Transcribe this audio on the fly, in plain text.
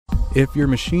If your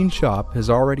machine shop has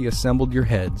already assembled your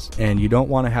heads and you don't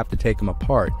want to have to take them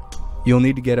apart, you'll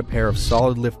need to get a pair of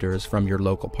solid lifters from your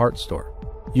local parts store.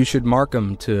 You should mark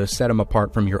them to set them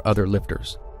apart from your other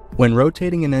lifters. When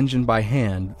rotating an engine by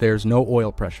hand, there's no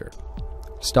oil pressure.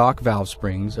 Stock valve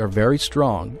springs are very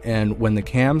strong, and when the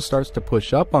cam starts to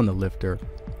push up on the lifter,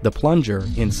 the plunger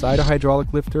inside a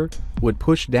hydraulic lifter would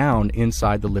push down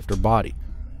inside the lifter body.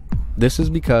 This is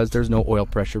because there's no oil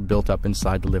pressure built up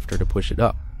inside the lifter to push it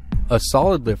up. A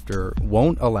solid lifter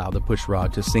won't allow the push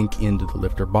rod to sink into the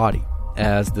lifter body.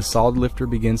 As the solid lifter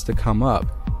begins to come up,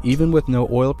 even with no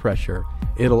oil pressure,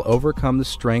 it'll overcome the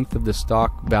strength of the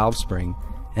stock valve spring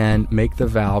and make the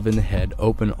valve in the head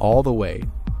open all the way.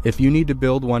 If you need to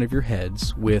build one of your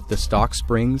heads with the stock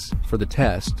springs for the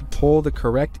test, pull the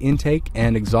correct intake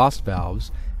and exhaust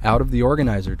valves out of the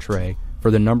organizer tray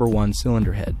for the number 1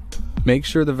 cylinder head. Make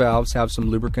sure the valves have some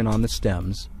lubricant on the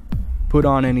stems. Put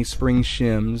on any spring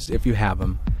shims if you have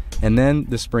them, and then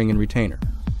the spring and retainer.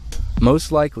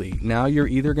 Most likely, now you're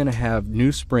either going to have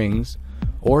new springs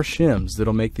or shims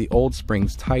that'll make the old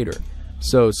springs tighter.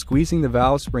 So squeezing the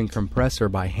valve spring compressor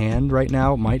by hand right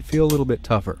now might feel a little bit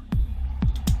tougher.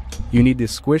 You need to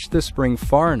squish the spring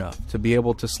far enough to be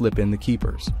able to slip in the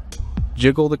keepers.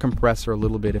 Jiggle the compressor a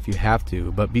little bit if you have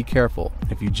to, but be careful.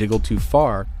 If you jiggle too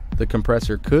far, the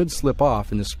compressor could slip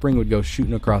off and the spring would go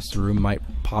shooting across the room, might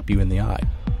pop you in the eye.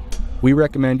 We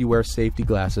recommend you wear safety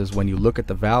glasses when you look at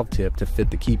the valve tip to fit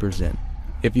the keepers in.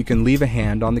 If you can leave a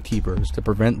hand on the keepers to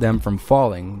prevent them from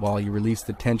falling while you release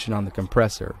the tension on the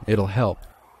compressor, it'll help.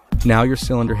 Now your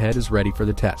cylinder head is ready for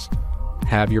the test.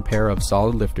 Have your pair of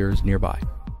solid lifters nearby.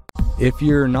 If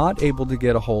you're not able to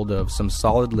get a hold of some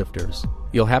solid lifters,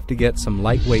 you'll have to get some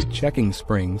lightweight checking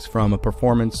springs from a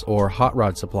performance or hot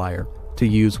rod supplier to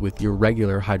use with your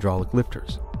regular hydraulic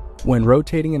lifters. When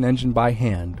rotating an engine by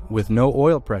hand with no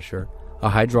oil pressure, a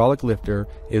hydraulic lifter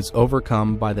is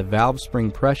overcome by the valve spring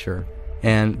pressure,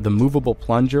 and the movable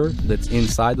plunger that's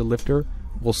inside the lifter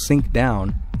will sink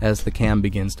down as the cam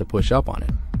begins to push up on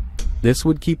it. This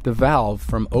would keep the valve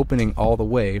from opening all the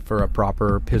way for a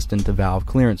proper piston to valve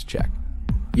clearance check.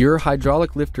 Your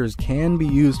hydraulic lifters can be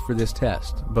used for this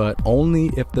test, but only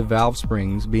if the valve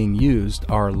springs being used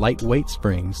are lightweight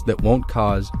springs that won't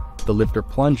cause the lifter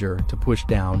plunger to push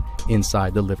down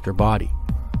inside the lifter body.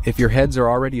 If your heads are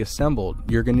already assembled,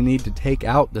 you're going to need to take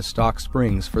out the stock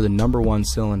springs for the number 1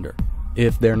 cylinder.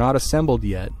 If they're not assembled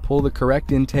yet, pull the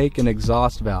correct intake and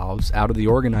exhaust valves out of the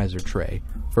organizer tray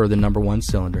for the number 1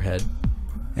 cylinder head,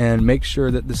 and make sure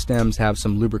that the stems have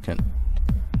some lubricant.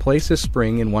 Place a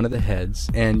spring in one of the heads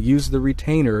and use the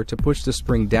retainer to push the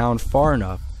spring down far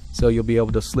enough so you'll be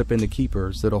able to slip in the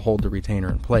keepers that'll hold the retainer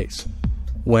in place.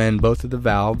 When both of the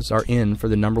valves are in for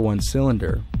the number 1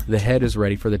 cylinder, the head is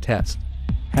ready for the test.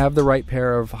 Have the right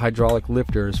pair of hydraulic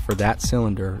lifters for that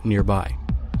cylinder nearby.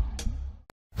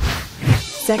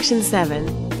 Section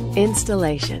 7.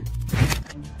 Installation.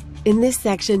 In this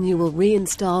section, you will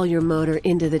reinstall your motor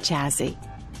into the chassis.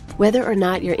 Whether or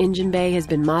not your engine bay has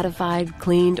been modified,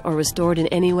 cleaned, or restored in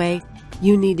any way,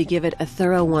 you need to give it a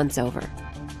thorough once-over.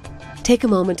 Take a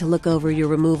moment to look over your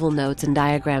removal notes and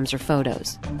diagrams or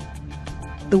photos.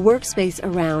 The workspace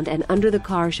around and under the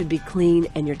car should be clean,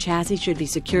 and your chassis should be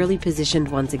securely positioned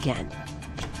once again.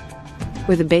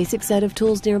 With a basic set of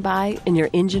tools nearby and your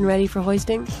engine ready for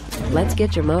hoisting, let's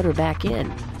get your motor back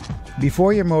in.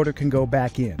 Before your motor can go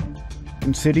back in,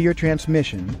 consider your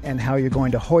transmission and how you're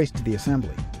going to hoist the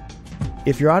assembly.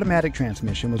 If your automatic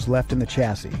transmission was left in the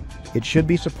chassis, it should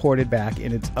be supported back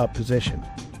in its up position.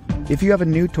 If you have a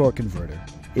new torque converter,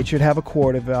 it should have a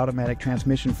quart of automatic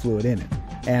transmission fluid in it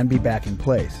and be back in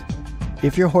place.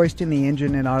 If you're hoisting the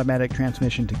engine and automatic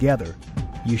transmission together,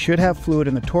 you should have fluid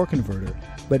in the torque converter,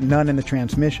 but none in the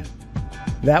transmission.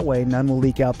 That way, none will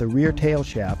leak out the rear tail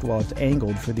shaft while it's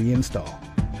angled for the install.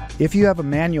 If you have a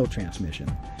manual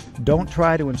transmission, don't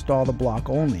try to install the block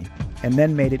only and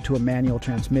then mate it to a manual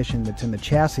transmission that's in the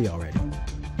chassis already.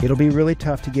 It'll be really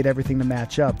tough to get everything to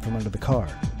match up from under the car.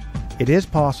 It is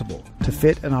possible to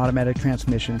fit an automatic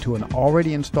transmission to an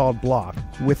already installed block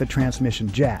with a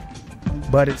transmission jack,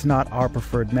 but it's not our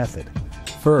preferred method.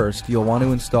 First, you'll want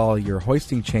to install your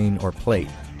hoisting chain or plate.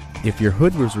 If your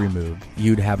hood was removed,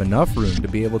 you'd have enough room to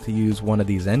be able to use one of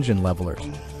these engine levelers.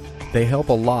 They help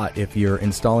a lot if you're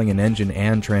installing an engine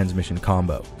and transmission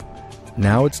combo.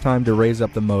 Now it's time to raise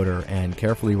up the motor and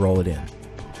carefully roll it in.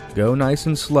 Go nice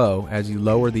and slow as you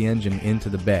lower the engine into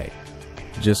the bay.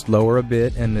 Just lower a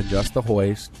bit and adjust the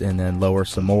hoist, and then lower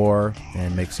some more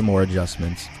and make some more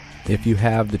adjustments. If you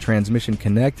have the transmission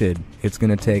connected, it's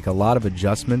going to take a lot of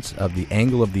adjustments of the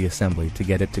angle of the assembly to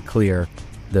get it to clear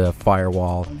the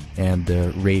firewall, and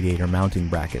the radiator mounting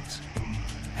brackets.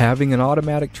 Having an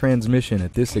automatic transmission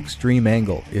at this extreme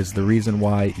angle is the reason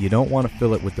why you don't want to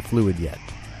fill it with the fluid yet.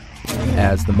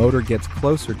 As the motor gets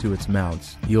closer to its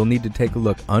mounts, you'll need to take a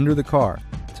look under the car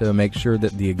to make sure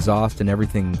that the exhaust and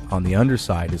everything on the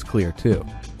underside is clear too.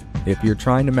 If you're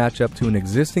trying to match up to an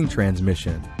existing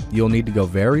transmission, you'll need to go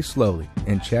very slowly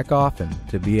and check often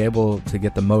to be able to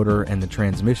get the motor and the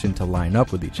transmission to line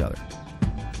up with each other.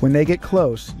 When they get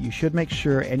close, you should make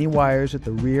sure any wires at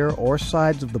the rear or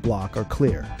sides of the block are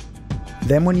clear.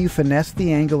 Then when you finesse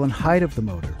the angle and height of the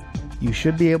motor, you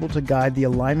should be able to guide the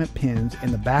alignment pins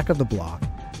in the back of the block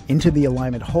into the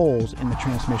alignment holes in the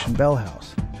transmission bell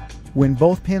house. When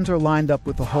both pins are lined up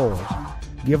with the holes,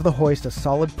 give the hoist a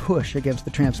solid push against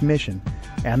the transmission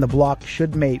and the block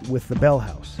should mate with the bell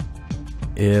house.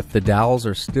 If the dowels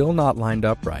are still not lined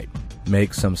up right,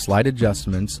 make some slight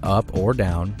adjustments up or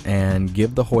down and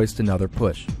give the hoist another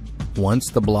push. Once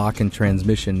the block and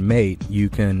transmission mate, you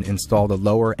can install the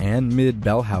lower and mid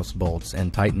bell house bolts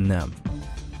and tighten them.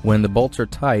 When the bolts are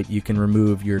tight, you can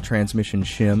remove your transmission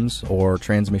shims or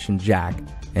transmission jack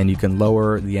and you can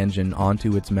lower the engine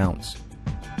onto its mounts.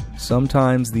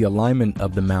 Sometimes the alignment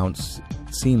of the mounts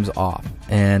seems off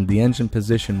and the engine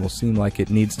position will seem like it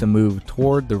needs to move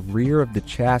toward the rear of the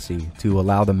chassis to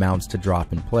allow the mounts to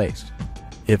drop in place.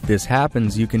 If this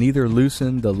happens, you can either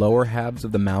loosen the lower halves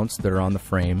of the mounts that are on the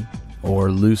frame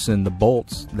or loosen the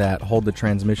bolts that hold the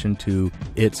transmission to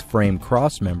its frame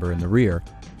cross member in the rear,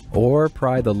 or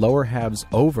pry the lower halves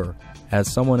over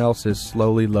as someone else is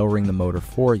slowly lowering the motor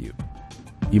for you.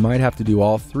 You might have to do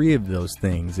all three of those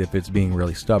things if it's being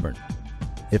really stubborn.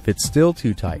 If it's still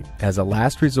too tight, as a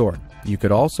last resort, you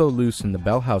could also loosen the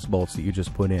bell house bolts that you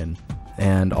just put in,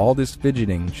 and all this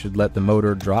fidgeting should let the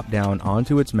motor drop down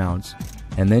onto its mounts,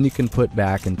 and then you can put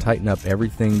back and tighten up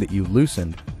everything that you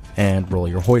loosened and roll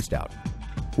your hoist out.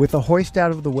 With the hoist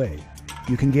out of the way,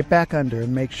 you can get back under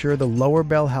and make sure the lower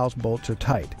bell house bolts are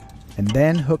tight, and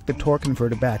then hook the torque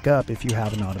converter back up if you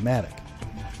have an automatic.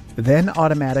 Then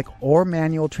automatic or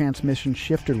manual transmission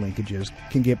shifter linkages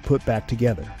can get put back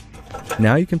together.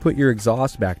 Now you can put your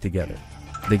exhaust back together.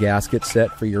 The gasket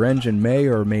set for your engine may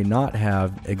or may not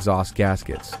have exhaust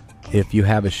gaskets. If you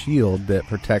have a shield that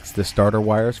protects the starter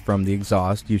wires from the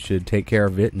exhaust, you should take care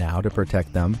of it now to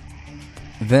protect them.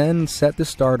 Then set the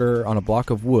starter on a block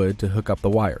of wood to hook up the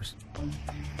wires.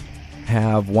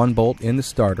 Have one bolt in the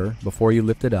starter before you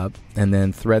lift it up, and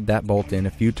then thread that bolt in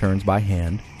a few turns by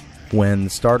hand. When the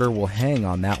starter will hang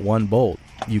on that one bolt,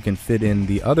 you can fit in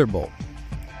the other bolt.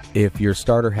 If your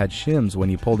starter had shims when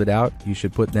you pulled it out, you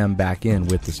should put them back in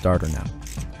with the starter now.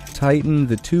 Tighten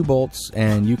the two bolts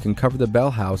and you can cover the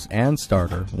bell house and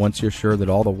starter once you're sure that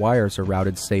all the wires are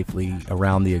routed safely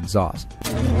around the exhaust.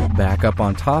 Back up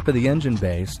on top of the engine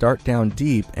bay, start down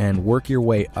deep and work your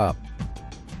way up.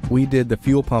 We did the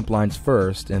fuel pump lines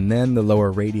first and then the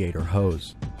lower radiator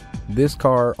hose. This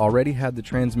car already had the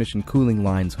transmission cooling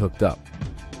lines hooked up.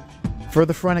 For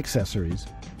the front accessories,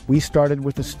 we started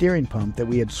with the steering pump that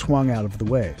we had swung out of the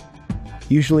way.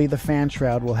 Usually the fan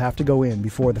shroud will have to go in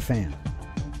before the fan.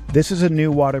 This is a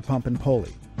new water pump and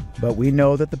pulley, but we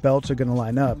know that the belts are going to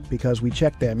line up because we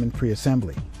checked them in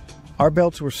pre-assembly. Our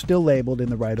belts were still labeled in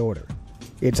the right order.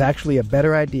 It's actually a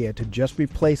better idea to just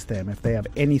replace them if they have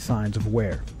any signs of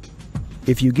wear.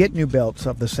 If you get new belts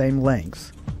of the same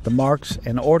lengths, the marks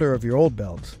and order of your old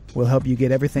belts will help you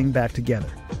get everything back together.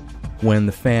 When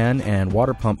the fan and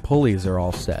water pump pulleys are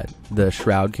all set, the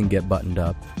shroud can get buttoned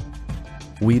up.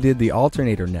 We did the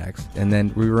alternator next, and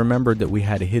then we remembered that we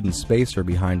had a hidden spacer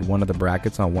behind one of the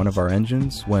brackets on one of our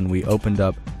engines when we opened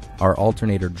up our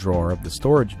alternator drawer of the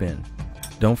storage bin.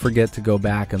 Don't forget to go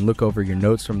back and look over your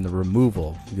notes from the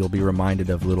removal. You'll be reminded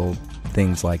of little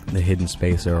things like the hidden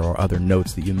spacer or other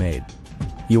notes that you made.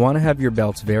 You want to have your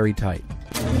belts very tight.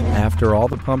 After all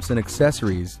the pumps and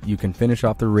accessories, you can finish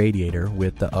off the radiator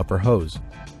with the upper hose.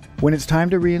 When it's time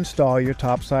to reinstall your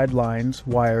topside lines,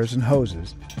 wires, and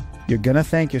hoses, you're going to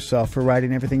thank yourself for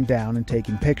writing everything down and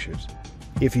taking pictures.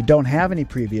 If you don't have any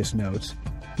previous notes,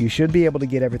 you should be able to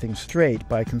get everything straight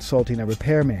by consulting a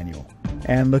repair manual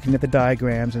and looking at the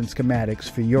diagrams and schematics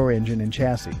for your engine and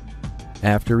chassis.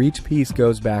 After each piece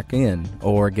goes back in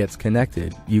or gets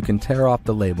connected, you can tear off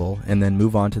the label and then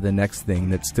move on to the next thing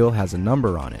that still has a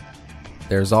number on it.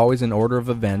 There's always an order of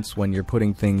events when you're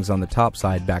putting things on the top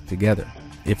side back together.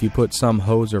 If you put some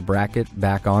hose or bracket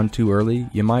back on too early,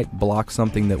 you might block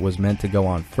something that was meant to go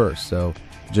on first, so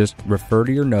just refer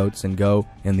to your notes and go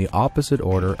in the opposite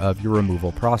order of your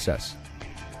removal process.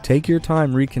 Take your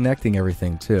time reconnecting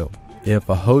everything too. If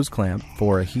a hose clamp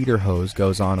for a heater hose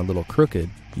goes on a little crooked,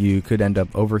 you could end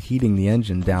up overheating the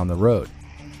engine down the road.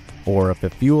 or if a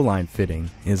fuel line fitting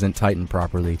isn't tightened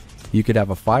properly, you could have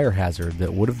a fire hazard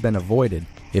that would have been avoided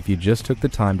if you just took the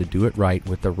time to do it right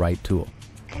with the right tool.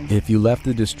 If you left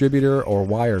the distributor or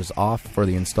wires off for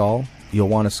the install, you'll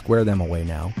want to square them away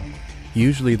now.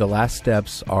 Usually the last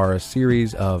steps are a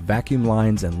series of vacuum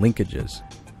lines and linkages.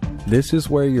 This is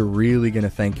where you're really going to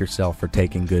thank yourself for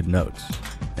taking good notes.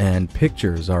 And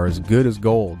pictures are as good as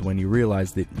gold when you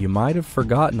realize that you might have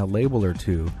forgotten a label or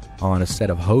two on a set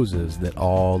of hoses that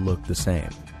all look the same.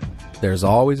 There's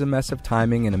always a mess of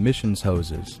timing and emissions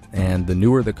hoses, and the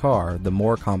newer the car, the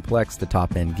more complex the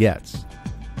top end gets.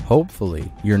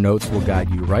 Hopefully, your notes will guide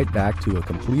you right back to a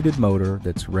completed motor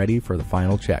that's ready for the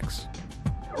final checks.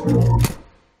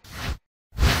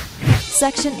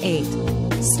 Section 8.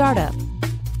 Startup.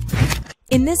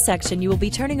 In this section, you will be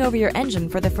turning over your engine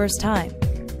for the first time.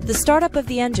 The startup of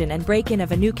the engine and break-in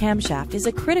of a new camshaft is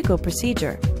a critical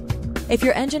procedure. If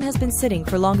your engine has been sitting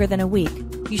for longer than a week,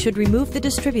 you should remove the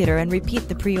distributor and repeat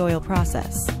the pre-oil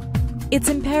process. It's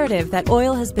imperative that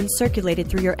oil has been circulated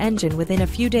through your engine within a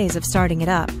few days of starting it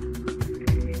up.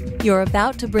 You're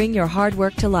about to bring your hard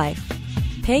work to life.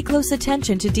 Pay close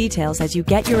attention to details as you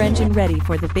get your engine ready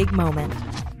for the big moment.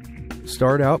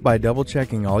 Start out by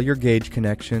double-checking all your gauge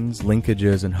connections,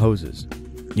 linkages, and hoses.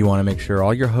 You want to make sure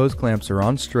all your hose clamps are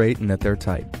on straight and that they're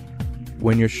tight.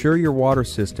 When you're sure your water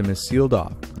system is sealed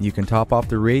off, you can top off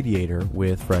the radiator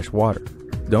with fresh water.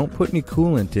 Don't put any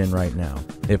coolant in right now.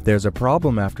 If there's a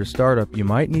problem after startup, you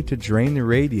might need to drain the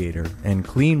radiator, and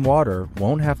clean water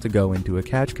won't have to go into a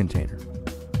catch container.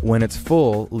 When it's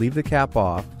full, leave the cap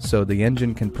off so the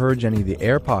engine can purge any of the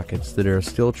air pockets that are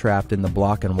still trapped in the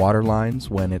block and water lines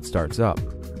when it starts up.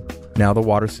 Now the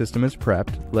water system is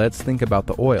prepped, let's think about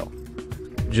the oil.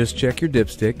 Just check your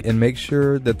dipstick and make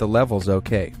sure that the level's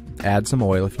okay. Add some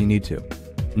oil if you need to.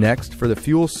 Next, for the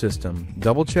fuel system,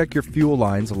 double check your fuel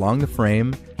lines along the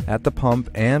frame, at the pump,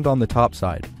 and on the top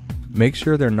side. Make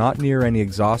sure they're not near any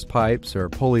exhaust pipes or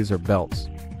pulleys or belts.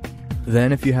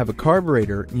 Then if you have a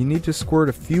carburetor, you need to squirt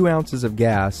a few ounces of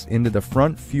gas into the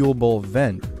front fuel bowl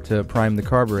vent to prime the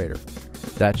carburetor.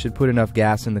 That should put enough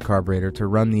gas in the carburetor to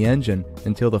run the engine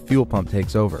until the fuel pump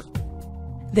takes over.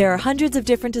 There are hundreds of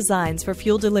different designs for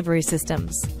fuel delivery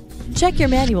systems. Check your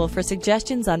manual for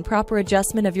suggestions on proper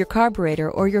adjustment of your carburetor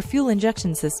or your fuel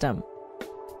injection system.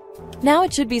 Now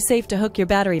it should be safe to hook your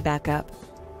battery back up.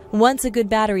 Once a good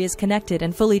battery is connected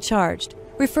and fully charged,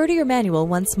 refer to your manual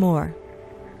once more.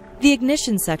 The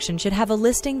ignition section should have a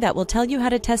listing that will tell you how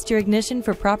to test your ignition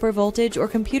for proper voltage or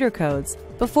computer codes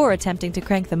before attempting to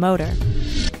crank the motor.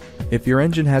 If your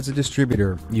engine has a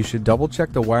distributor, you should double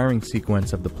check the wiring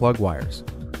sequence of the plug wires.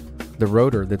 The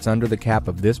rotor that's under the cap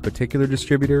of this particular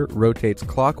distributor rotates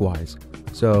clockwise,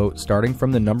 so starting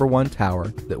from the number 1 tower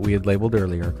that we had labeled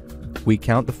earlier, we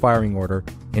count the firing order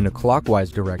in a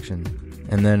clockwise direction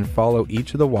and then follow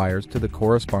each of the wires to the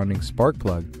corresponding spark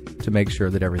plug to make sure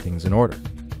that everything's in order.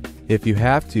 If you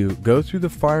have to, go through the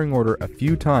firing order a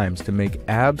few times to make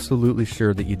absolutely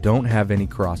sure that you don't have any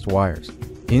crossed wires.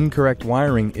 Incorrect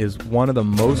wiring is one of the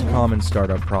most common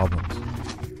startup problems.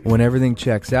 When everything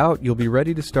checks out, you'll be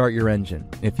ready to start your engine.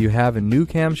 If you have a new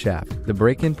camshaft, the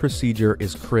break-in procedure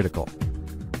is critical.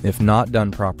 If not done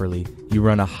properly, you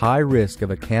run a high risk of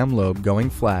a cam lobe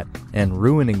going flat and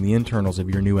ruining the internals of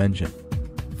your new engine.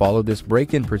 Follow this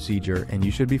break-in procedure and you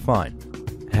should be fine.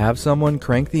 Have someone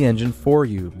crank the engine for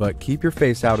you, but keep your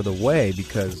face out of the way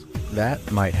because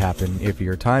that might happen if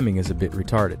your timing is a bit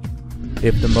retarded.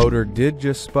 If the motor did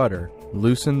just sputter,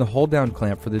 loosen the hold-down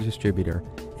clamp for the distributor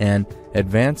and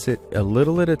advance it a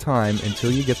little at a time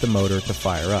until you get the motor to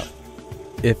fire up.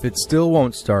 If it still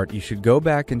won't start, you should go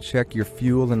back and check your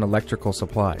fuel and electrical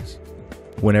supplies.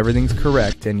 When everything's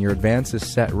correct and your advance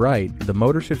is set right, the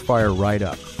motor should fire right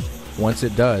up. Once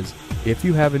it does, if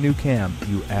you have a new cam,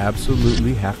 you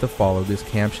absolutely have to follow this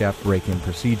camshaft break-in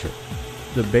procedure.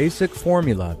 The basic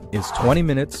formula is 20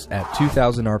 minutes at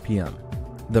 2000 RPM.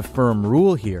 The firm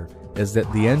rule here is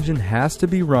that the engine has to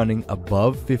be running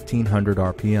above 1500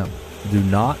 RPM. Do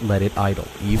not let it idle,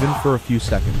 even for a few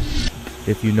seconds.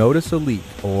 If you notice a leak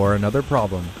or another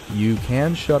problem, you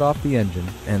can shut off the engine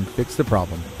and fix the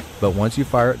problem, but once you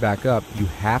fire it back up, you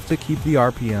have to keep the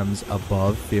RPMs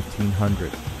above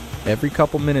 1500. Every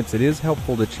couple minutes it is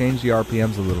helpful to change the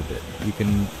RPMs a little bit. You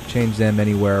can change them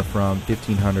anywhere from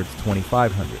 1500 to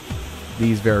 2500.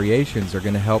 These variations are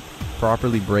going to help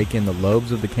properly break in the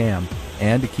lobes of the cam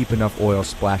and to keep enough oil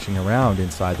splashing around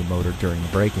inside the motor during the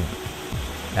break-in.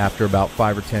 After about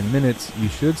 5 or 10 minutes, you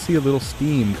should see a little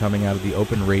steam coming out of the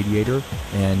open radiator,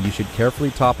 and you should carefully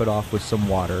top it off with some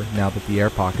water now that the air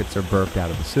pockets are burped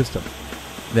out of the system.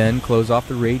 Then close off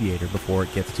the radiator before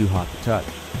it gets too hot to touch.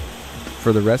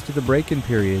 For the rest of the break-in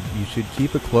period, you should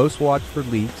keep a close watch for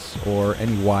leaks or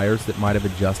any wires that might have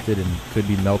adjusted and could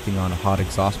be melting on a hot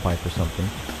exhaust pipe or something.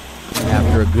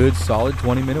 After a good solid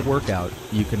 20-minute workout,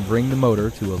 you can bring the motor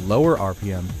to a lower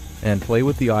RPM and play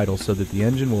with the idle so that the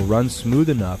engine will run smooth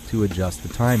enough to adjust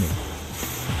the timing.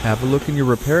 Have a look in your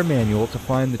repair manual to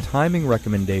find the timing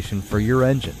recommendation for your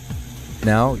engine.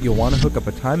 Now, you'll want to hook up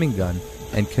a timing gun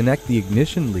and connect the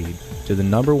ignition lead to the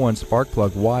number 1 spark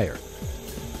plug wire.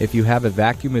 If you have a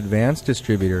vacuum advanced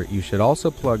distributor, you should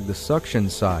also plug the suction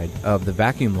side of the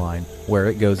vacuum line where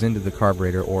it goes into the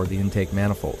carburetor or the intake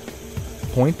manifold.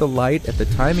 Point the light at the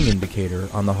timing indicator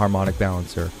on the harmonic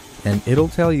balancer and it'll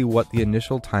tell you what the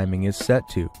initial timing is set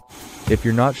to. If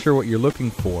you're not sure what you're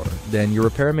looking for, then your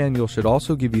repair manual should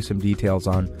also give you some details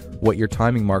on what your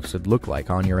timing marks would look like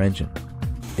on your engine.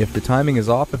 If the timing is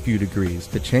off a few degrees,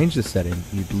 to change the setting,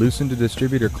 you'd loosen the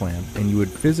distributor clamp and you would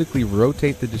physically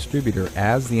rotate the distributor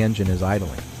as the engine is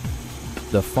idling.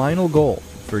 The final goal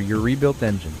for your rebuilt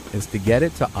engine is to get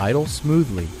it to idle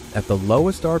smoothly at the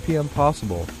lowest RPM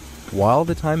possible while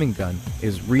the timing gun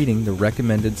is reading the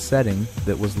recommended setting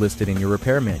that was listed in your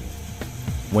repair manual.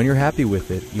 When you're happy with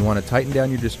it, you want to tighten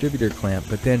down your distributor clamp,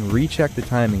 but then recheck the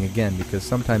timing again because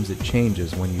sometimes it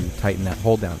changes when you tighten that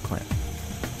hold down clamp.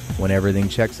 When everything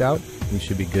checks out, you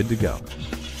should be good to go.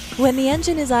 When the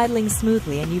engine is idling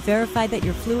smoothly and you verify that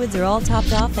your fluids are all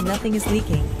topped off and nothing is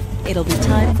leaking, it'll be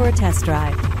time for a test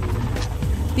drive.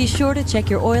 Be sure to check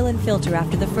your oil and filter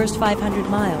after the first 500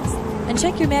 miles, and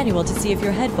check your manual to see if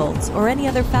your head bolts or any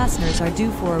other fasteners are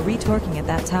due for a retorquing at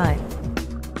that time.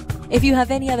 If you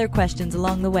have any other questions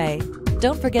along the way,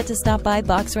 don't forget to stop by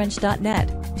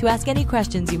boxwrench.net to ask any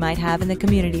questions you might have in the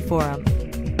community forum.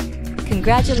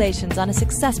 Congratulations on a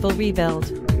successful rebuild.